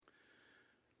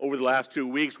Over the last 2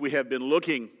 weeks, we have been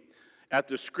looking at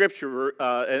the scripture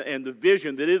and the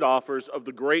vision that it offers of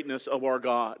the greatness of our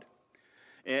God.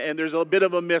 And there's a bit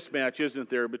of a mismatch, isn't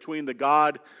there, between the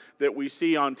God that we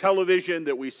see on television,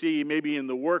 that we see maybe in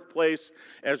the workplace,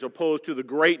 as opposed to the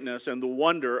greatness and the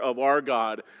wonder of our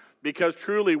God. Because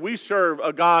truly we serve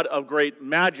a God of great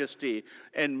majesty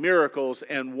and miracles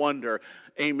and wonder.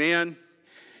 Amen?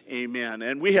 Amen.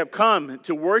 And we have come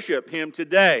to worship Him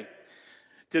today.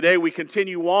 Today we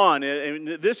continue on, and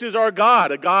this is our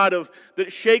God, a God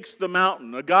that shakes the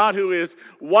mountain, a God who is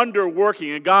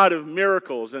wonder-working, a God of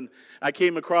miracles. And I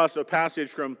came across a passage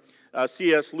from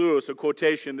C.S. Lewis, a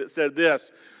quotation that said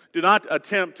this: "Do not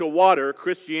attempt to water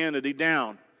Christianity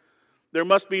down. There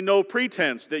must be no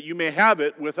pretense that you may have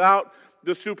it without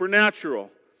the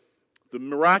supernatural. The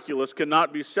miraculous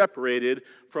cannot be separated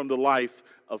from the life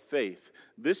of faith."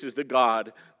 This is the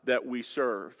God that we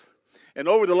serve. And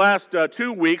over the last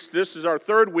 2 weeks, this is our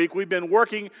third week, we've been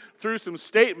working through some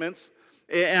statements.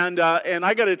 And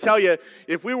I got to tell you,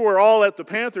 if we were all at the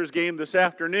Panthers game this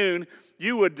afternoon,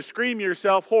 you would scream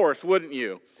yourself hoarse, wouldn't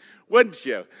you? Wouldn't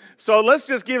you? So let's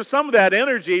just give some of that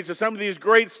energy to some of these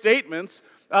great statements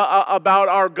about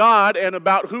our God and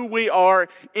about who we are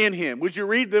in Him. Would you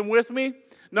read them with me?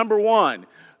 Number one,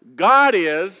 God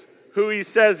is who He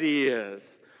says He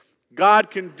is.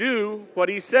 God can do what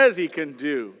He says He can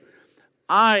do.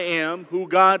 I am who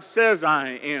God says I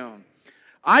am.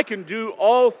 I can do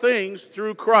all things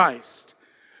through Christ.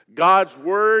 God's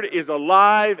word is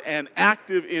alive and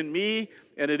active in me,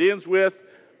 and it ends with,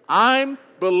 I'm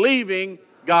believing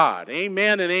God.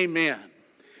 Amen and amen.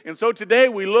 And so today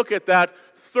we look at that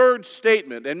third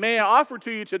statement, and may I offer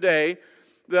to you today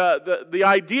the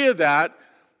idea that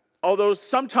although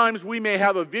sometimes we may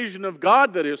have a vision of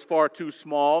God that is far too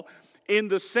small, in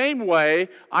the same way,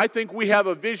 I think we have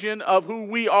a vision of who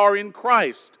we are in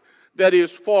Christ that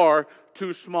is far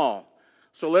too small.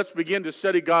 So let's begin to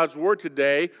study God's Word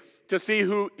today to see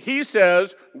who He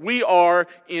says we are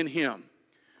in Him.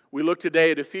 We look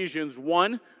today at Ephesians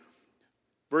 1,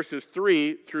 verses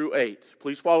 3 through 8.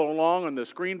 Please follow along on the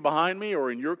screen behind me or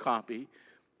in your copy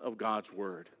of God's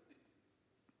Word.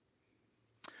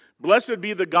 Blessed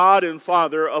be the God and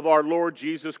Father of our Lord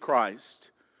Jesus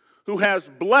Christ, who has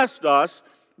blessed us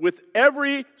with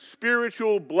every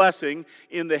spiritual blessing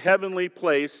in the heavenly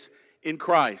place in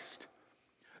Christ,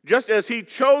 just as He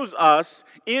chose us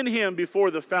in Him before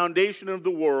the foundation of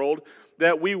the world,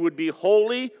 that we would be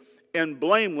holy and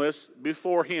blameless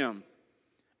before Him.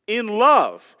 In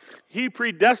love, He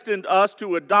predestined us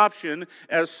to adoption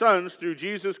as sons through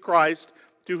Jesus Christ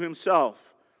to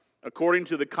Himself, according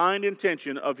to the kind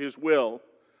intention of His will,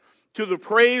 to the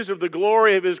praise of the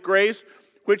glory of His grace,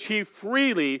 which He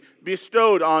freely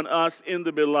bestowed on us in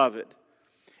the Beloved.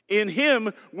 In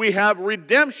Him we have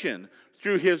redemption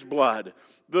through His blood,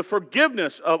 the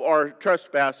forgiveness of our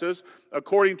trespasses,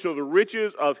 according to the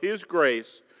riches of His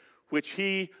grace, which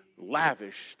He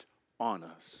lavished on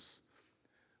us.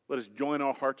 Let us join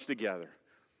our hearts together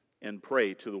and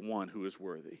pray to the one who is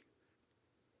worthy.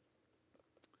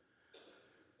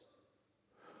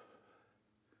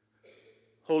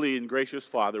 Holy and gracious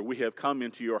Father, we have come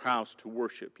into your house to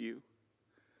worship you.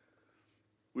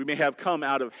 We may have come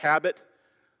out of habit,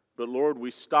 but Lord,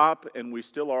 we stop and we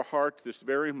still our hearts this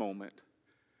very moment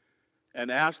and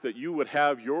ask that you would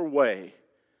have your way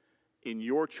in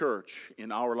your church,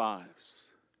 in our lives.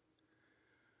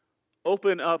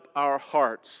 Open up our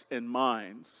hearts and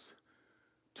minds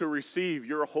to receive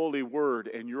your holy word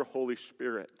and your Holy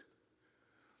Spirit.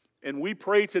 And we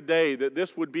pray today that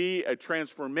this would be a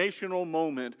transformational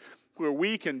moment where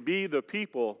we can be the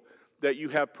people that you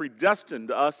have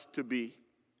predestined us to be.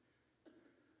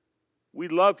 We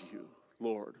love you,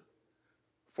 Lord,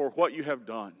 for what you have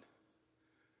done.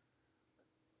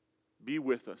 Be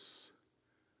with us.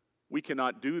 We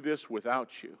cannot do this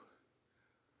without you.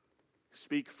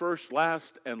 Speak first,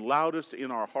 last, and loudest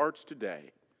in our hearts today.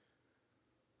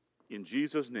 In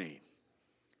Jesus' name,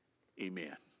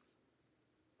 amen.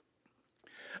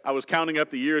 I was counting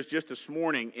up the years just this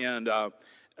morning, and a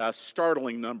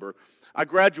startling number. I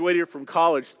graduated from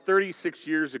college 36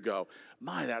 years ago.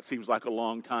 My, that seems like a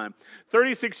long time.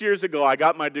 36 years ago, I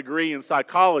got my degree in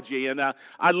psychology, and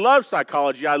I love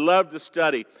psychology. I love to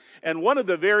study. And one of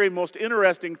the very most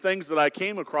interesting things that I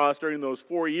came across during those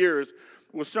 4 years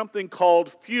was something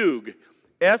called fugue,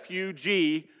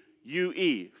 F-U-G-U-E,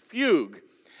 fugue.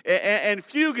 And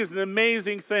fugue is an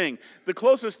amazing thing. The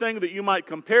closest thing that you might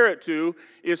compare it to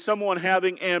is someone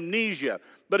having amnesia.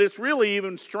 But it's really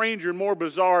even stranger and more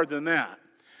bizarre than that.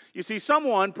 You see,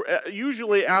 someone,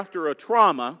 usually after a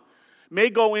trauma, may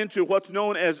go into what's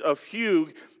known as a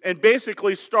fugue and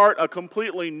basically start a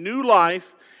completely new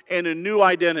life and a new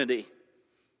identity.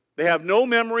 They have no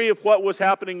memory of what was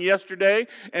happening yesterday,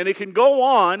 and it can go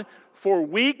on for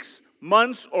weeks,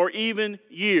 months, or even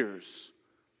years.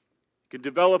 You can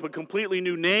develop a completely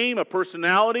new name, a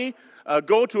personality,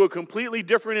 go to a completely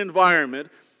different environment,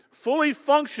 fully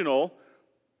functional,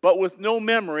 but with no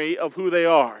memory of who they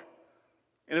are.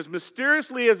 And as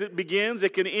mysteriously as it begins,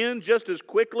 it can end just as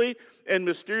quickly and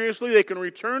mysteriously. They can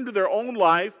return to their own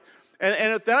life, and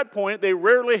at that point, they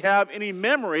rarely have any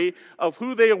memory of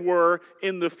who they were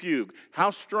in the fugue. How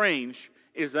strange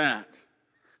is that?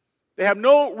 They have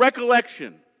no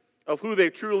recollection of who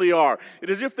they truly are. It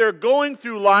is as if they're going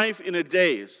through life in a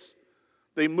daze.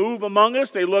 They move among us,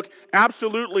 they look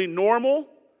absolutely normal,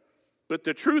 but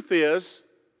the truth is,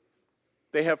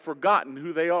 they have forgotten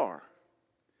who they are.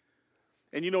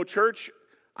 And you know, church,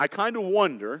 I kind of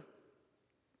wonder,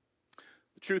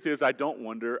 the truth is I don't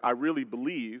wonder, I really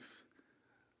believe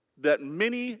that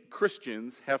many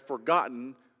Christians have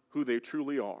forgotten who they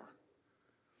truly are.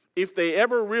 If they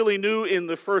ever really knew in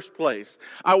the first place.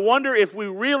 I wonder if we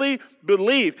really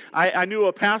believe. I knew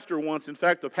a pastor once, in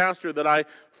fact, the pastor that I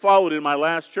followed in my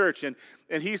last church, and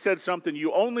he said something,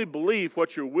 you only believe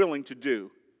what you're willing to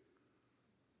do.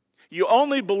 You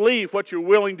only believe what you're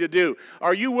willing to do.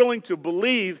 Are you willing to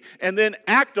believe and then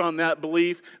act on that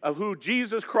belief of who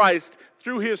Jesus Christ,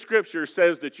 through His Scripture,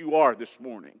 says that you are this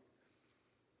morning?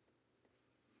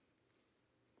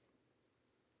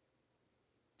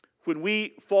 When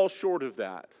we fall short of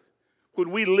that, when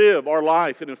we live our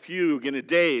life in a fugue, in a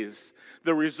daze,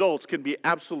 the results can be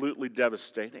absolutely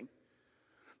devastating.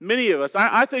 Many of us,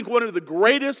 I think one of the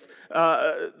greatest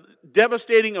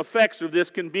devastating effects of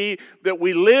this can be that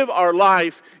we live our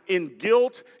life in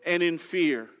guilt and in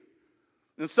fear.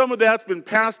 And some of that's been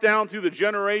passed down through the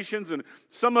generations, and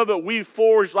some of it we've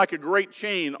forged like a great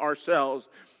chain ourselves.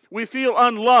 We feel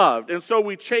unloved, and so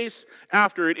we chase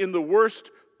after it in the worst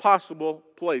possible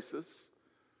places.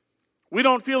 We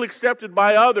don't feel accepted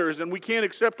by others, and we can't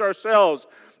accept ourselves.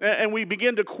 And we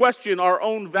begin to question our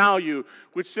own value,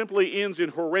 which simply ends in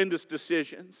horrendous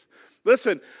decisions.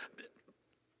 Listen,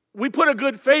 we put a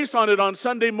good face on it on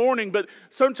Sunday morning, but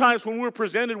sometimes when we're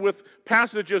presented with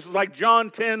passages like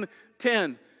John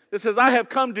 10:10, that says, I have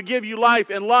come to give you life,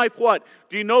 and life what?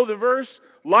 Do you know the verse?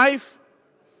 Life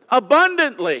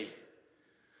abundantly.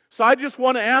 So I just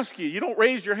want to ask you, you don't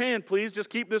raise your hand, please, just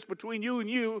keep this between you and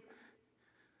you.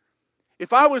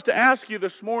 If I was to ask you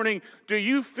this morning, do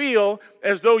you feel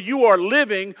as though you are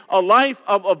living a life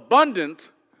of abundant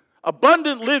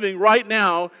living right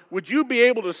now, would you be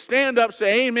able to stand up and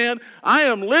say, amen, I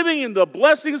am living in the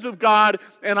blessings of God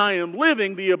and I am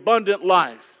living the abundant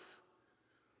life?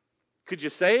 Could you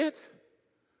say it?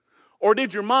 Or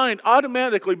did your mind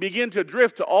automatically begin to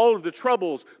drift to all of the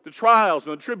troubles, the trials,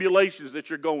 and the tribulations that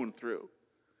you're going through?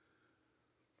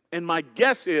 And my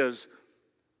guess is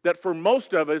that for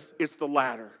most of us, it's the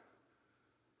latter.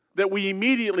 That we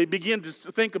immediately begin to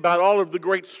think about all of the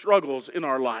great struggles in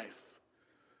our life.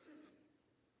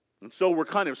 And so we're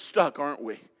kind of stuck, aren't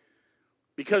we?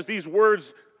 Because these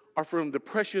words are from the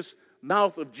precious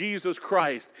mouth of Jesus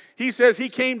Christ. He says He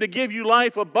came to give you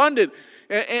life abundant.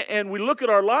 And we look at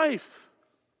our life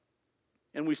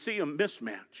and we see a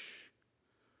mismatch.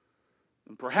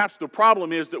 And perhaps the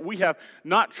problem is that we have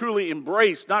not truly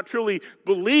embraced, not truly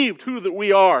believed who that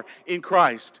we are in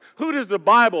Christ. Who does the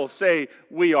Bible say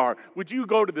we are? Would you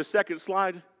go to the second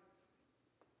slide?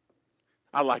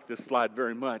 I like this slide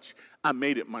very much. I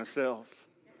made it myself.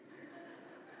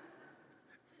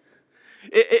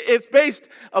 It's based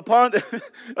upon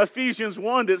Ephesians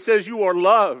 1 that says you are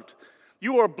loved.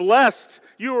 You are blessed,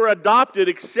 you are adopted,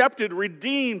 accepted,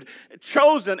 redeemed,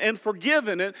 chosen, and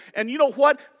forgiven. And you know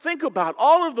what? Think about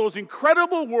all of those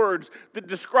incredible words that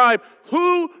describe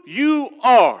who you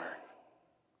are.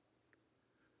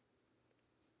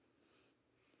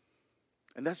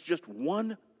 And that's just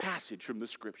one passage from the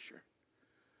Scripture.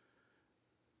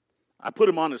 I put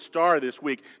them on a star this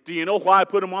week. Do you know why I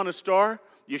put them on a star?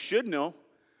 You should know.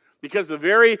 Because the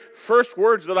very first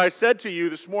words that I said to you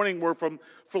this morning were from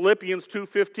Philippians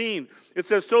 2:15. It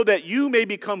says, so that you may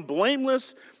become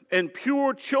blameless and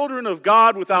pure children of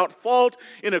God without fault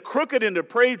in a crooked and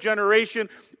depraved generation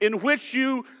in which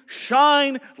you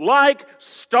shine like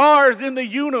stars in the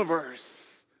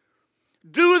universe.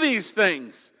 Do these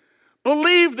things.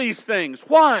 Believe these things.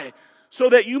 Why? So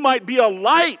that you might be a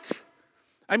light.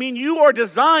 I mean, you are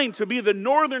designed to be the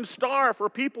northern star for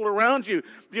people around you.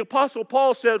 The Apostle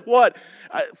Paul said what?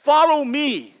 Follow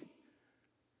me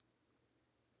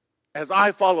as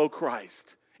I follow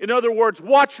Christ. In other words,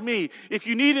 watch me. If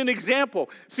you need an example,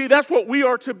 see, that's what we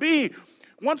are to be.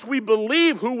 Once we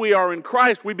believe who we are in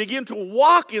Christ, we begin to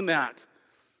walk in that.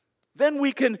 Then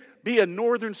we can be a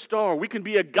northern star. We can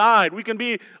be a guide. We can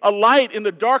be a light in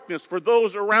the darkness for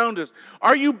those around us.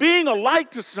 Are you being a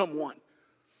light to someone?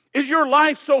 Is your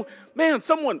life so,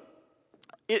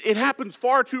 it happens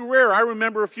far too rare. I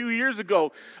remember a few years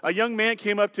ago, a young man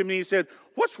came up to me and said,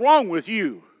 "What's wrong with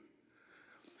you?"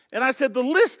 And I said, "The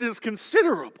list is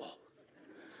considerable."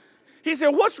 He said,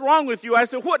 "What's wrong with you?" I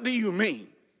said, "What do you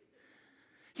mean?"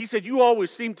 He said, "You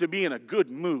always seem to be in a good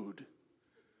mood."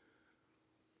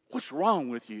 What's wrong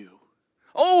with you?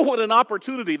 Oh, what an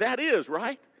opportunity that is,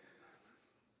 right?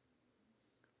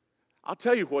 I'll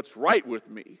tell you what's right with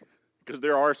me, because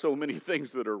there are so many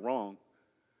things that are wrong.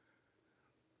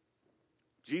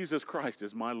 Jesus Christ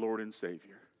is my Lord and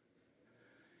Savior.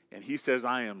 And he says,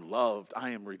 I am loved, I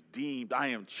am redeemed, I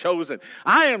am chosen.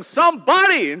 I am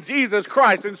somebody in Jesus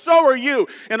Christ, and so are you.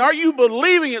 And are you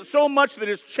believing it so much that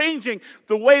it's changing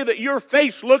the way that your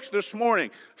face looks this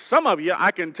morning? Some of you,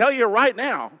 I can tell you right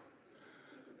now,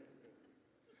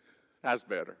 that's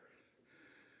better.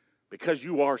 Because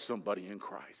you are somebody in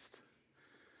Christ.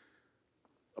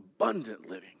 Abundant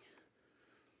living.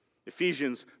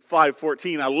 Ephesians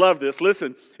 5:14, I love this.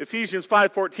 Listen, Ephesians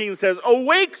 5:14 says,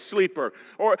 "Awake, sleeper,"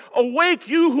 or "Awake,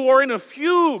 you who are in a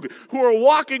fugue, who are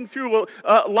walking through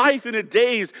life in a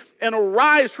daze, and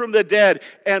arise from the dead,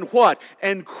 and what?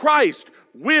 And Christ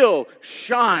will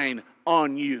shine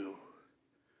on you."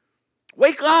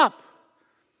 Wake up.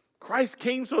 Christ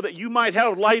came so that you might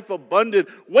have life abundant.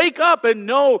 Wake up and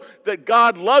know that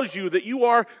God loves you, that you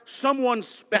are someone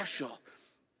special.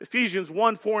 Ephesians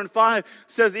 1:4-5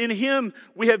 says, "In him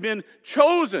we have been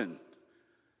chosen."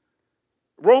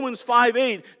 Romans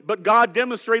 5:8, "But God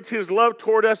demonstrates his love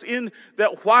toward us in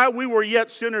that while we were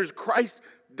yet sinners, Christ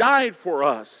died for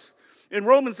us." In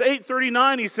Romans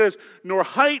 8:39, he says, "Nor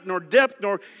height, nor depth,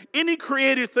 nor any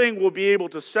created thing will be able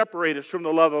to separate us from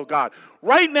the love of God."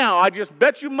 Right now, I just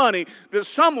bet you money that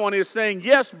someone is saying,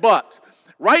 "Yes, but."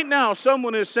 Right now,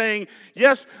 someone is saying,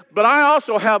 "Yes, but I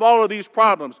also have all of these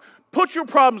problems." Put your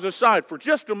problems aside for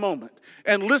just a moment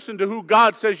and listen to who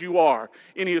God says you are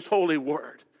in his holy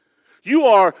word. You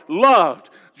are loved.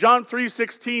 John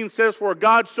 3:16 says, "For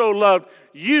God so loved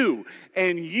you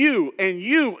and you and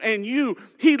you and you."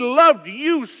 He loved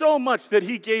you so much that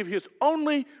he gave his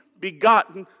only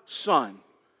begotten Son.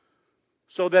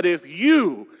 So that if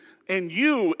you and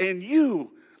you and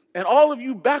you and all of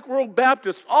you back row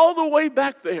Baptists all the way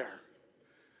back there,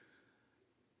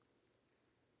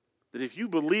 that if you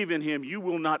believe in him, you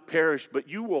will not perish, but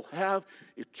you will have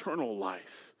eternal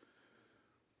life.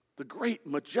 The great,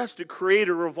 majestic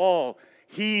creator of all,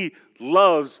 he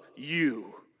loves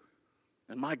you.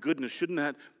 And my goodness, shouldn't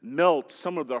that melt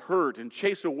some of the hurt and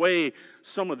chase away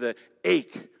some of the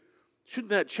ache?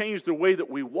 Shouldn't that change the way that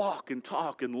we walk and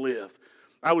talk and live?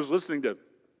 I was listening to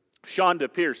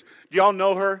Shonda Pierce. Do y'all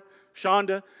know her?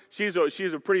 Shonda, she's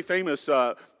a pretty famous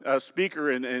speaker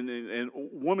and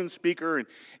woman speaker,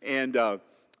 and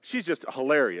she's just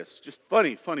hilarious, just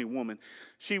funny woman.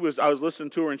 I was listening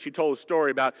to her, and she told a story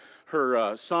about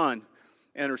her son,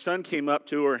 and her son came up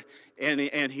to her, and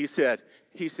he said,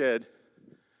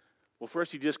 well,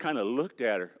 first he just kind of looked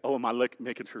at her. Oh, am I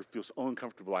making her feel so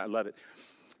uncomfortable? I love it.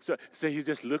 So he's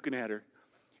just looking at her,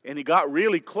 and he got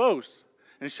really close.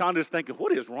 And Shonda's thinking,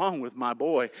 what is wrong with my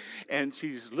boy? And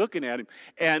she's looking at him.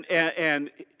 And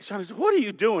Shonda said, what are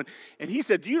you doing? And he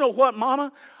said, do you know what,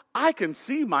 Mama? I can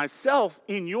see myself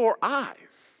in your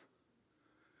eyes.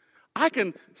 I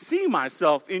can see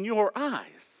myself in your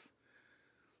eyes.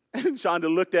 And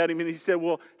Shonda looked at him and he said,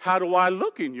 well, how do I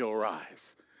look in your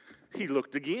eyes? He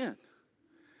looked again.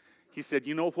 He said,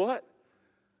 you know what?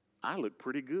 I look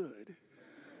pretty good.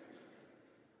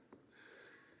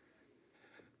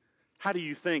 How do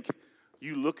you think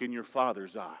you look in your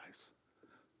Father's eyes?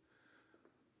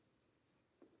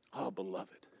 Oh,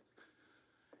 beloved,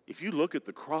 if you look at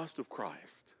the cross of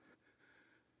Christ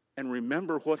and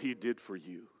remember what he did for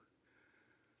you,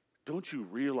 don't you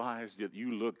realize that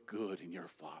you look good in your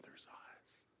Father's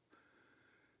eyes?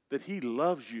 That he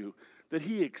loves you, that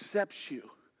he accepts you,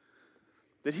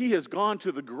 that he has gone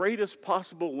to the greatest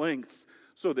possible lengths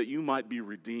so that you might be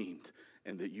redeemed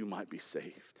and that you might be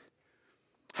saved.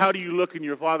 How do you look in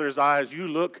your Father's eyes? You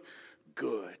look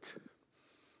good.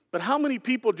 But how many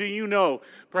people do you know,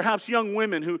 perhaps young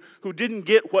women who didn't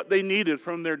get what they needed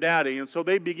from their daddy, and so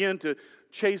they begin to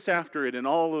chase after it in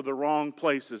all of the wrong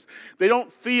places. They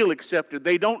don't feel accepted.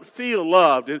 They don't feel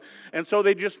loved. And so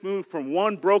they just move from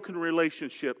one broken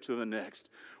relationship to the next.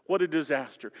 What a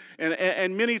disaster.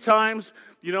 And many times,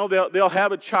 they'll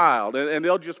have a child and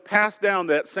they'll just pass down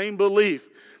that same belief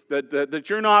that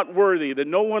you're not worthy, that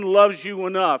no one loves you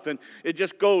enough. And it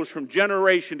just goes from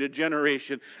generation to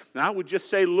generation. And I would just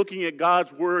say, looking at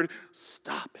God's word,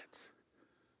 stop it.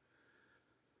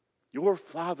 Your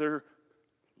Father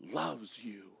loves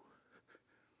you.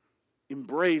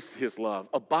 Embrace His love.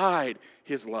 Abide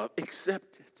His love.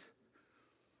 Accept it.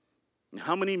 And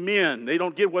how many men, they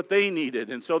don't get what they needed,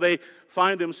 and so they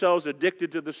find themselves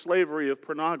addicted to the slavery of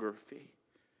pornography.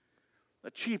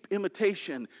 A cheap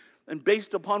imitation. And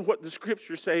based upon what the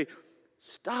Scriptures say,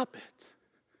 stop it.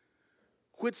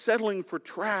 Quit settling for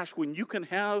trash when you can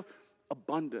have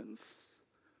abundance.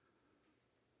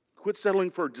 Quit settling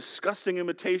for disgusting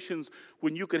imitations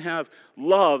when you can have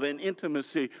love and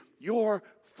intimacy. Your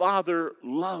Father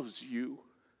loves you.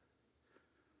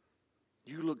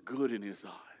 You look good in His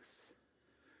eyes.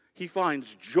 He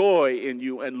finds joy in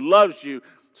you and loves you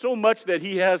so much that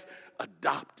He has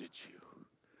adopted you.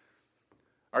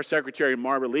 Our secretary,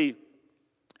 Marva Lee,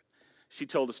 she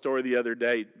told a story the other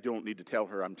day. You don't need to tell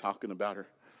her I'm talking about her.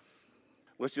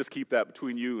 Let's just keep that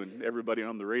between you and everybody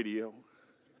on the radio.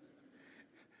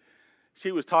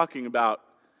 She was talking about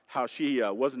how she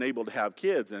wasn't able to have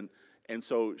kids, and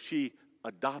so she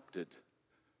adopted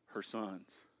her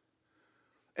sons.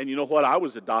 And you know what? I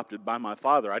was adopted by my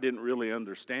father. I didn't really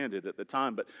understand it at the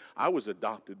time, but I was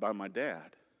adopted by my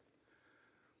dad.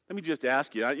 Let me just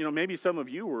ask you, maybe some of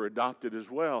you were adopted as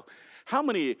well. How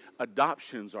many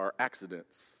adoptions are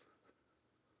accidents?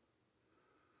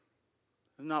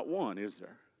 Not one, is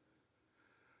there?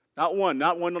 Not one.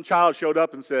 Not one child showed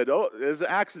up and said, "Oh, there's an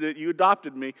accident, you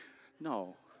adopted me."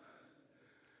 No.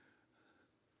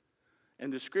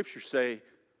 And the Scriptures say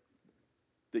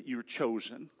that you're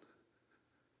chosen,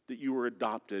 that you were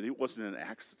adopted. It wasn't an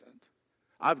accident.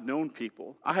 I have known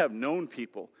people. I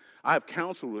have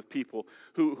counseled with people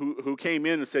who came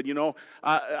in and said,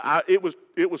 it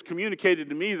was communicated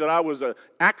to me that I was an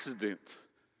accident.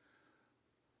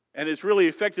 And it's really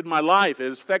affected my life. It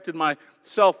has affected my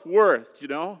self-worth,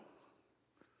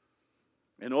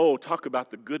 And talk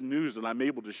about the good news that I'm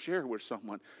able to share with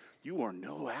someone. You are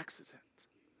no accident.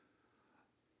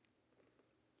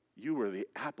 You are the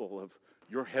apple of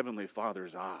your Heavenly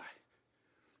Father's eye.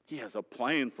 He has a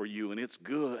plan for you, and it's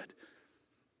good.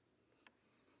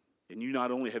 And you not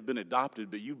only have been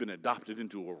adopted, but you've been adopted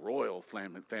into a royal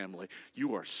family.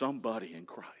 You are somebody in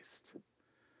Christ.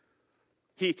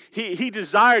 He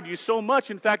desired you so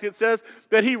much. In fact, it says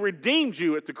that He redeemed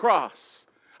you at the cross.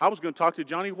 I was going to talk to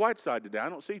Johnny Whiteside today. I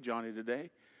don't see Johnny today.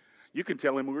 You can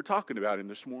tell him we were talking about him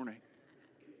this morning.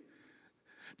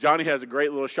 Johnny has a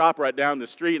great little shop right down the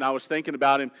street, and I was thinking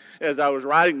about him as I was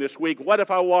writing this week. What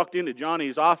if I walked into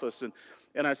Johnny's office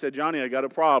and I said, "Johnny, I got a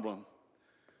problem.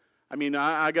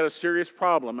 I got a serious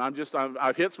problem.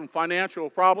 I've hit some financial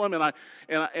problem,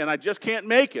 and I just can't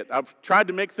make it. I've tried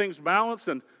to make things balance,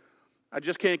 and I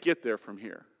just can't get there from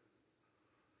here.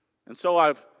 And so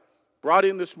I've brought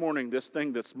in this morning this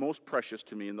thing that's most precious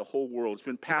to me in the whole world. It's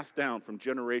been passed down from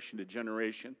generation to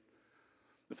generation.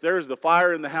 If there's the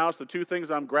fire in the house, the two things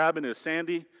I'm grabbing is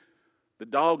Sandy, the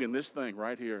dog, and this thing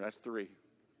right here. That's 3.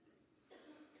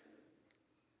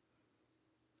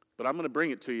 But I'm going to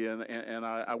bring it to you, and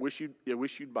I wish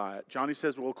you'd buy it. Johnny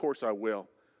says, "Well, of course I will.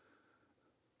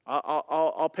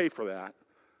 I'll pay for that."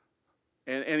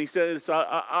 And he said,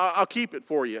 "I'll keep it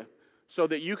for you so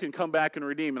that you can come back and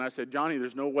redeem." And I said, "Johnny,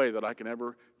 there's no way that I can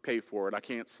ever pay for it. I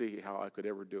can't see how I could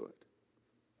ever do it."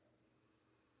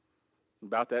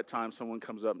 About that time, someone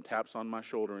comes up and taps on my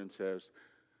shoulder and says,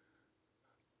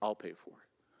 "I'll pay for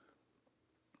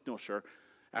it." "No, sir,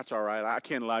 that's all right. I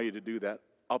can't allow you to do that.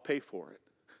 I'll pay for it."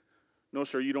 "No,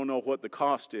 sir, you don't know what the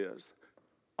cost is.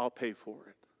 I'll pay for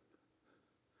it."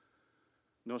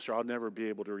 "No, sir, I'll never be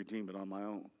able to redeem it on my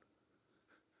own.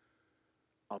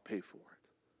 I'll pay for it."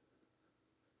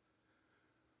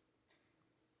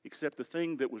 Except the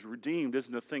thing that was redeemed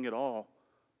isn't a thing at all.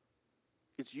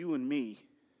 It's you and me.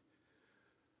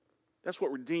 That's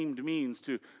what redeemed means,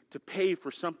 to pay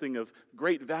for something of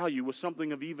great value with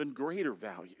something of even greater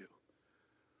value.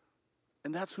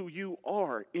 And that's who you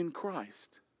are in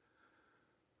Christ.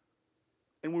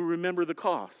 And we remember the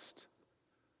cost.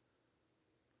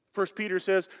 1 Peter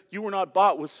says, "You were not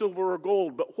bought with silver or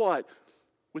gold, but what?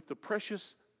 With the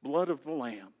precious blood of the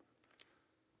Lamb."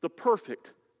 The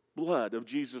perfect blood of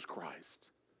Jesus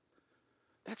Christ.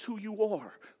 That's who you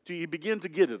are. Do you begin to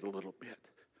get it a little bit?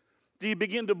 Do you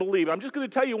begin to believe? I'm just going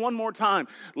to tell you one more time.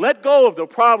 Let go of the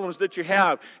problems that you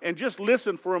have and just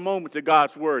listen for a moment to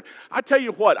God's word. I tell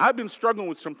you what, I've been struggling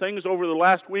with some things over the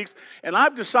last weeks, and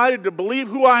I've decided to believe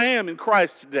who I am in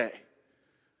Christ today.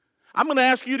 I'm going to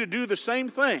ask you to do the same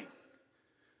thing.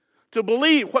 To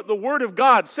believe what the word of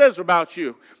God says about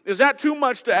you. Is that too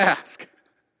much to ask?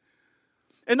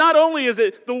 And not only is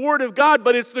it the word of God,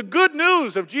 but it's the good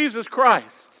news of Jesus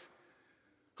Christ,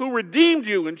 who redeemed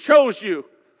you and chose you.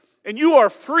 And you are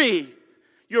free.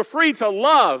 You're free to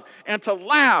love and to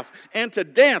laugh and to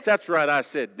dance. That's right, I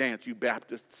said dance, you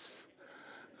Baptists.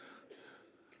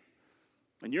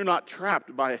 And you're not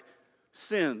trapped by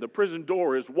sin. The prison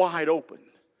door is wide open.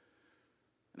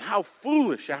 And how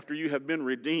foolish, after you have been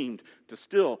redeemed, to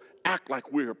still act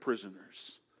like we're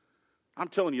prisoners. I'm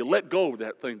telling you, let go of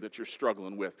that thing that you're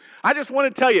struggling with. I just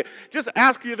want to tell you, just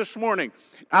ask you this morning,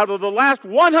 out of the last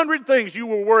 100 things you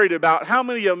were worried about, how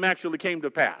many of them actually came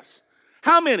to pass?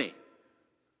 How many?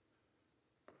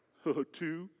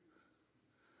 2.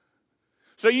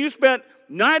 So you spent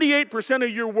 98% of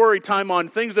your worry time on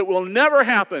things that will never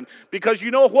happen because you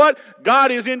know what?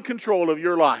 God is in control of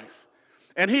your life.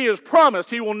 And He has promised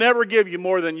He will never give you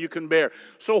more than you can bear.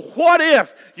 So what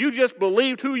if you just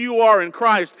believed who you are in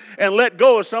Christ and let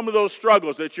go of some of those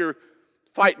struggles that you're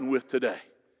fighting with today?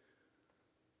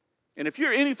 And if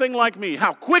you're anything like me,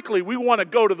 how quickly we want to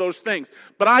go to those things.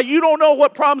 But you don't know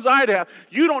what problems I'd have.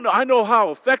 You don't know. I know how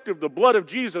effective the blood of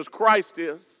Jesus Christ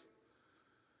is.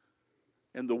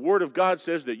 And the Word of God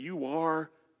says that you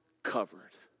are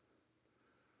covered,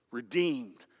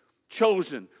 redeemed,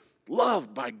 chosen,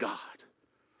 loved by God.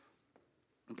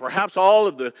 And perhaps all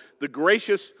of the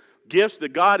gracious gifts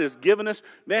that God has given us,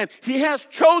 man, He has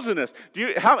chosen us.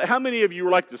 How many of you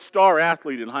were like the star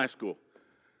athlete in high school?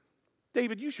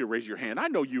 David, you should raise your hand. I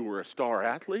know you were a star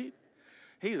athlete.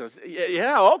 He says,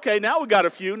 yeah, okay, now we got a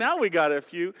few.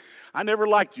 I never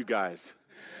liked you guys.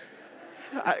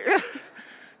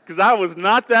 Because I was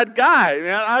not that guy,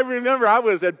 man. I remember I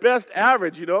was at best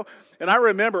average, And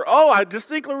I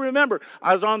distinctly remember,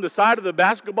 I was on the side of the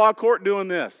basketball court doing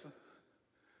this.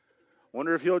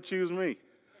 Wonder if he'll choose me.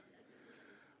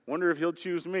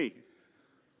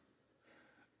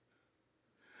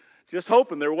 Just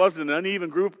hoping there wasn't an uneven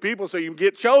group of people so you can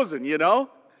get chosen, Or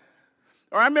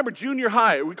I remember junior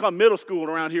high. We call middle school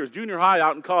around here. It's junior high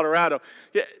out in Colorado.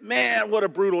 Yeah, man, what a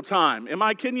brutal time. Am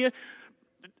I kidding you?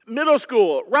 Middle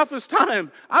school, roughest time.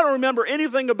 I don't remember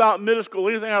anything about middle school,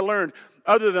 anything I learned,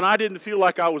 other than I didn't feel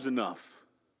like I was enough.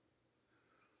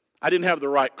 I didn't have the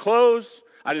right clothes.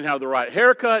 I didn't have the right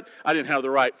haircut. I didn't have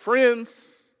the right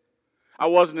friends. I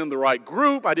wasn't in the right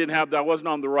group. I wasn't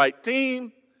on the right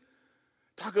team.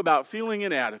 Talk about feeling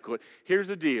inadequate. Here's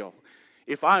the deal.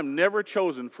 If I'm never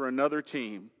chosen for another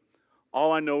team,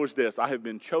 all I know is this. I have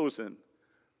been chosen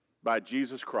by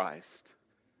Jesus Christ.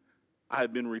 I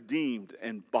have been redeemed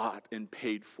and bought and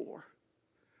paid for.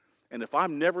 And if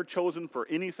I'm never chosen for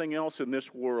anything else in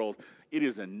this world, it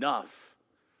is enough.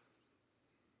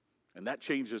 And that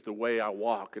changes the way I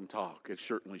walk and talk. It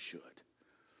certainly should.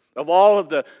 Of all of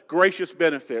the gracious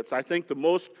benefits, I think the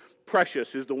most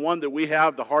precious is the one that we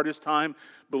have the hardest time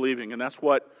believing. And that's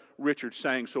what Richard's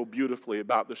saying so beautifully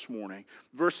about this morning.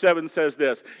 Verse 7 says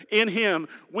this, in Him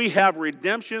we have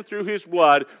redemption through His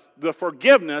blood, the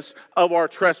forgiveness of our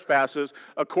trespasses,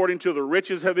 according to the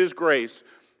riches of His grace,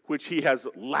 which He has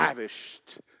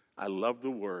lavished. I love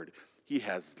the word. He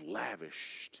has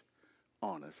lavished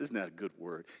on us. Isn't that a good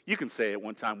word? You can say it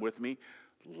one time with me.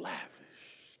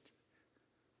 Lavished.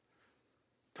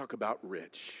 Talk about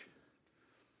rich.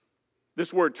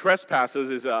 This word trespasses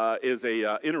is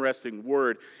a interesting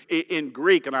word in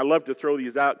Greek, and I love to throw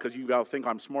these out because you all think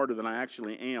I'm smarter than I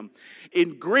actually am.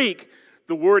 In Greek,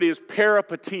 the word is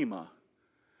peripatema.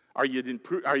 Are you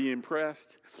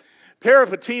impressed?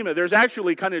 Peripatema, there's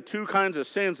actually kind of two kinds of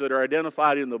sins that are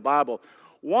identified in the Bible.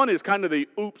 One is kind of the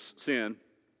oops sin.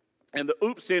 And the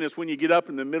oops sin is when you get up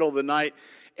in the middle of the night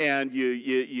and you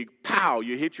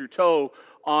hit your toe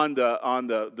on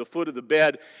the foot of the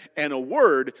bed, and a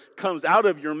word comes out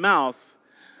of your mouth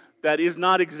that is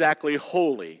not exactly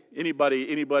holy.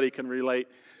 Anybody can relate?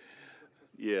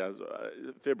 Yeah,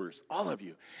 fibbers, all of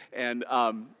you. And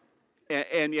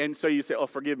so you say, oh,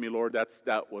 forgive me, Lord,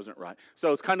 that wasn't right.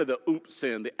 So it's kind of the oops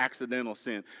sin, the accidental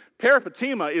sin.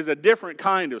 Peripatema is a different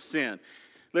kind of sin.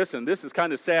 Listen, this is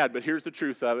kind of sad, but here's the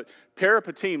truth of it.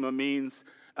 Peripatema means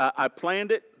I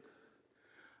planned it,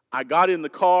 I got in the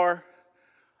car,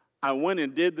 I went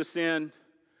and did the sin,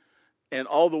 and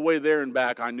all the way there and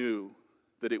back I knew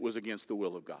that it was against the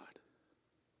will of God.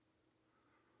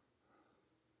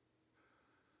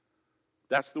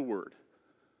 That's the word.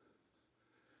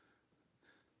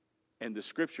 And the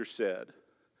scripture said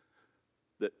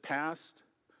that past,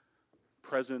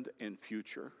 present, and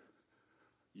future,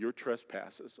 your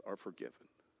trespasses are forgiven.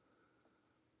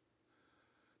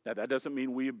 Now, that doesn't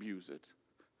mean we abuse it.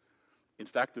 In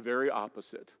fact, the very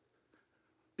opposite.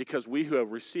 Because we who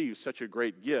have received such a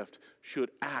great gift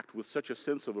should act with such a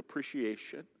sense of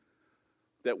appreciation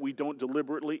that we don't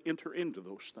deliberately enter into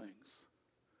those things.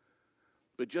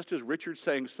 But just as Richard's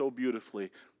saying so beautifully,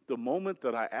 the moment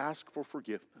that I ask for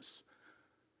forgiveness,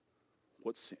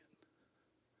 what's sin?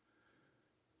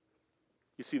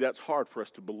 You see, that's hard for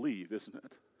us to believe, isn't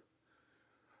it?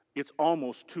 It's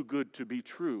almost too good to be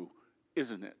true,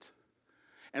 isn't it?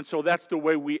 And so that's the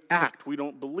way we act. We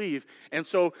don't believe. And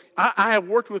so I have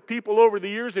worked with people over the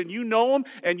years, and you know them,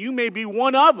 and you may be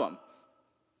one of them,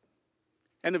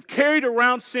 and have carried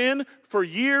around sin for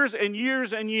years and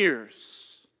years and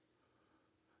years.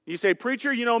 You say,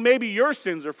 preacher, maybe your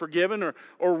sins are forgiven,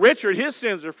 or Richard, his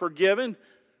sins are forgiven,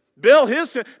 Bill,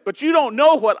 his sins, but you don't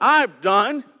know what I've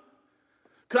done.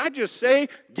 Could I just say,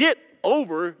 get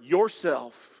over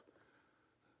yourself.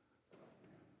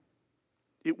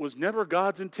 It was never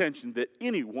God's intention that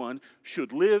anyone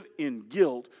should live in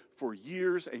guilt for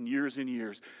years and years and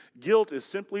years. Guilt is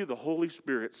simply the Holy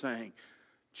Spirit saying,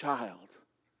 child,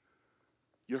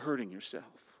 you're hurting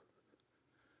yourself.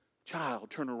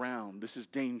 Child, turn around. This is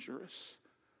dangerous.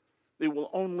 It will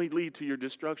only lead to your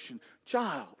destruction.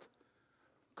 Child,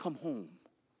 come home.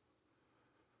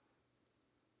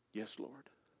 Yes, Lord.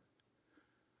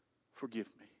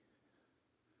 Forgive me.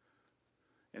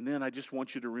 And then I just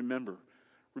want you to remember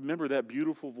that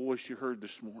beautiful voice you heard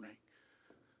this morning.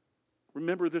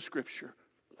 Remember the scripture.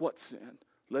 What sin?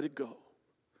 Let it go.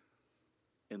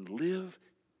 And live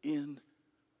in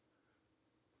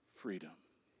freedom.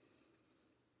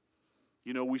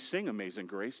 We sing Amazing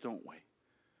Grace, don't we?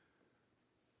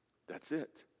 That's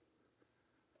it.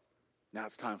 Now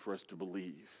it's time for us to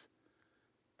believe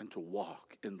and to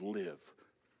walk and live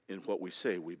in what we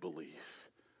say we believe.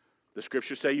 The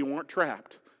scriptures say you weren't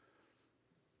trapped.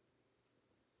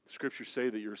 The scriptures say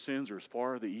that your sins are as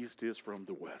far as the east is from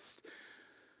the west.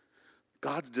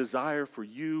 God's desire for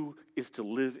you is to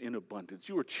live in abundance.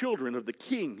 You are children of the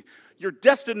King. Your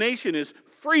destination is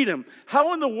freedom.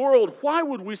 How in the world, why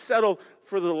would we settle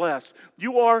for the less?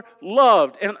 You are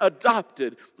loved and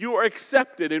adopted. You are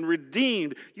accepted and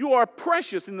redeemed. You are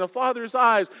precious in the Father's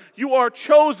eyes. You are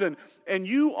chosen and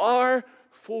you are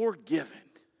forgiven.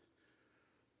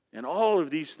 And all of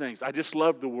these things, I just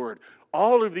love the word,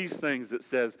 all of these things that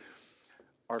says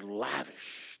are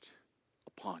lavished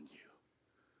upon you.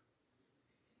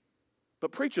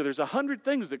 But preacher, there's 100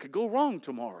 things that could go wrong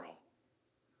tomorrow.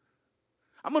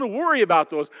 I'm going to worry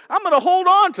about those. I'm going to hold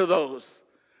on to those.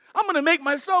 I'm going to make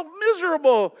myself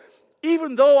miserable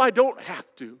even though I don't have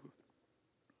to.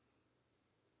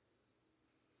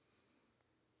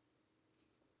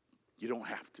 You don't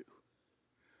have to.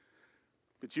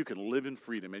 But you can live in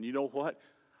freedom. And you know what?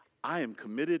 I am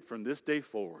committed from this day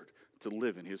forward to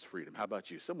live in his freedom. How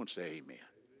about you? Someone say amen.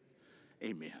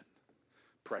 Amen.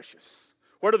 Precious.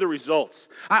 What are the results?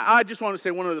 I just want to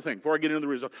say one other thing before I get into the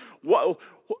results.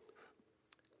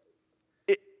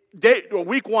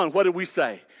 Week one, what did we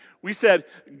say? We said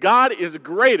God is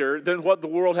greater than what the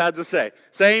world had to say.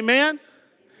 Say amen.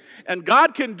 And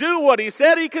God can do what he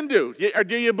said he can do.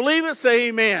 Do you believe it? Say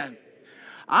amen.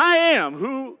 I am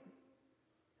who...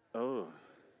 Oh.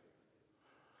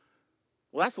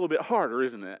 Well, that's a little bit harder,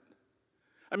 isn't it?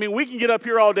 I mean, we can get up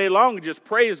here all day long and just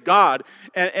praise God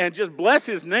and just bless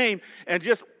his name and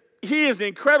just, he is the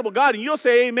incredible God. And you'll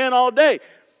say amen all day.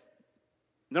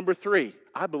 Number 3,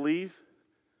 I believe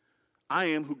I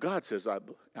am who God says I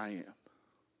am.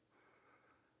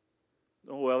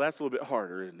 Oh, well, that's a little bit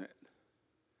harder, isn't it?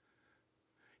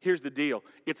 Here's the deal.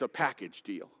 It's a package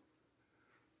deal.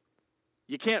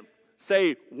 You can't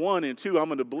say 1 and 2, I'm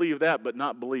going to believe that, but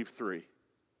not believe 3.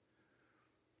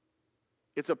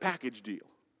 It's a package deal.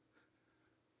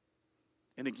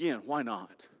 And again, why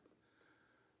not?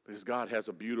 Because God has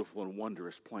a beautiful and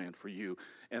wondrous plan for you,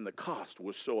 and the cost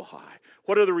was so high.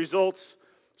 What are the results?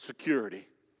 Security.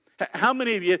 How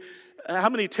many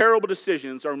terrible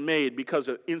decisions are made because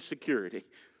of insecurity?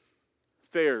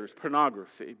 Affairs,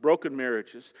 pornography, broken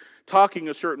marriages, talking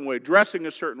a certain way, dressing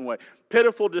a certain way,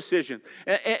 pitiful decision.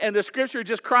 And the scripture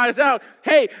just cries out,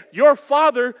 hey, your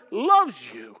Father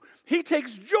loves you. He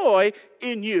takes joy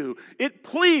in you. It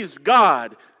pleased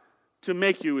God to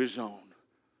make you his own.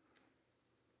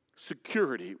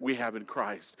 Security we have in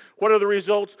Christ. What are the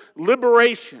results?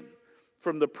 Liberation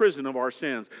from the prison of our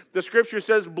sins. The scripture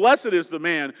says, blessed is the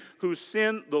man whose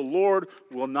sin the Lord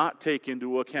will not take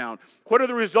into account. What are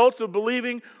the results of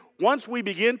believing? Once we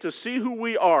begin to see who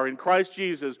we are in Christ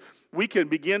Jesus, we can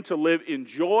begin to live in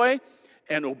joy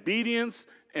and obedience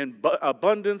and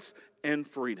abundance and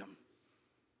freedom.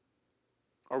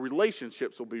 Our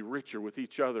relationships will be richer with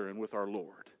each other and with our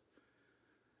Lord.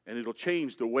 And it'll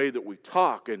change the way that we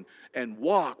talk and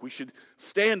walk. We should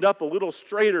stand up a little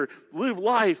straighter, live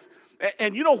life.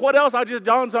 And you know what else just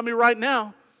dawns on me right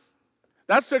now?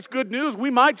 That's such good news,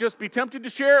 we might just be tempted to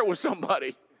share it with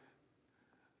somebody.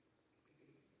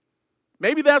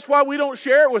 Maybe that's why we don't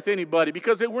share it with anybody,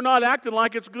 because we're not acting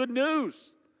like it's good news.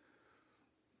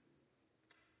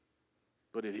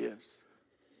 But it is.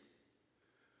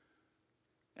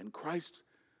 And Christ,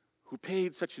 who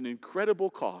paid such an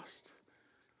incredible cost,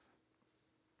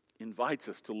 invites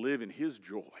us to live in His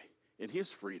joy, in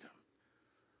His freedom,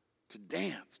 to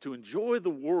dance, to enjoy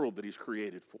the world that He's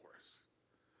created for us.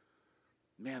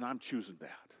 Man, I'm choosing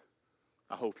that.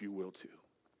 I hope you will too.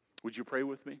 Would you pray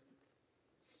with me?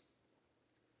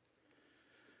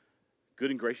 Good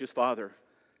and gracious Father,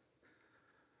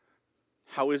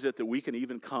 how is it that we can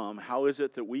even come? How is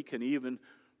it that we can even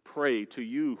pray to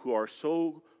You who are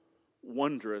so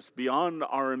wondrous, beyond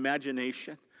our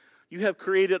imagination? You have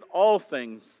created all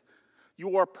things.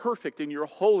 You are perfect in Your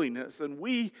holiness. And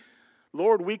we,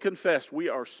 Lord, we confess we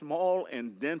are small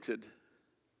and dented,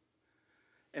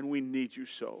 and we need You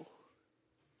so.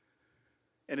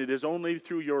 And it is only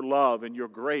through Your love and Your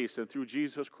grace and through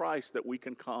Jesus Christ that we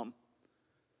can come.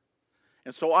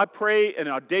 And so I pray an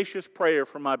audacious prayer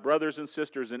for my brothers and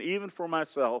sisters, and even for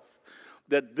myself,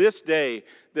 that this day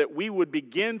that we would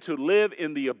begin to live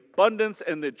in the abundance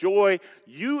and the joy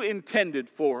You intended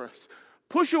for us.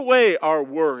 Push away our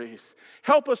worries.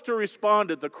 Help us to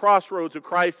respond at the crossroads of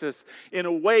crisis in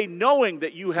a way knowing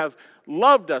that You have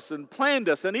loved us and planned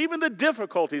us, and even the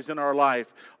difficulties in our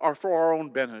life are for our own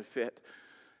benefit.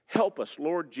 Help us,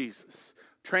 Lord Jesus.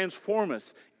 Transform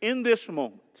us in this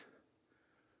moment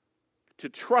to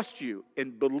trust You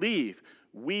and believe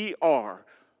we are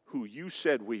who You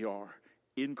said we are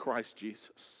in Christ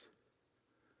Jesus.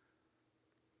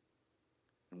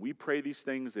 And we pray these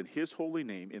things in His holy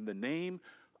name, in the name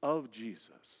of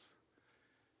Jesus.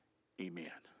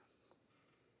 Amen.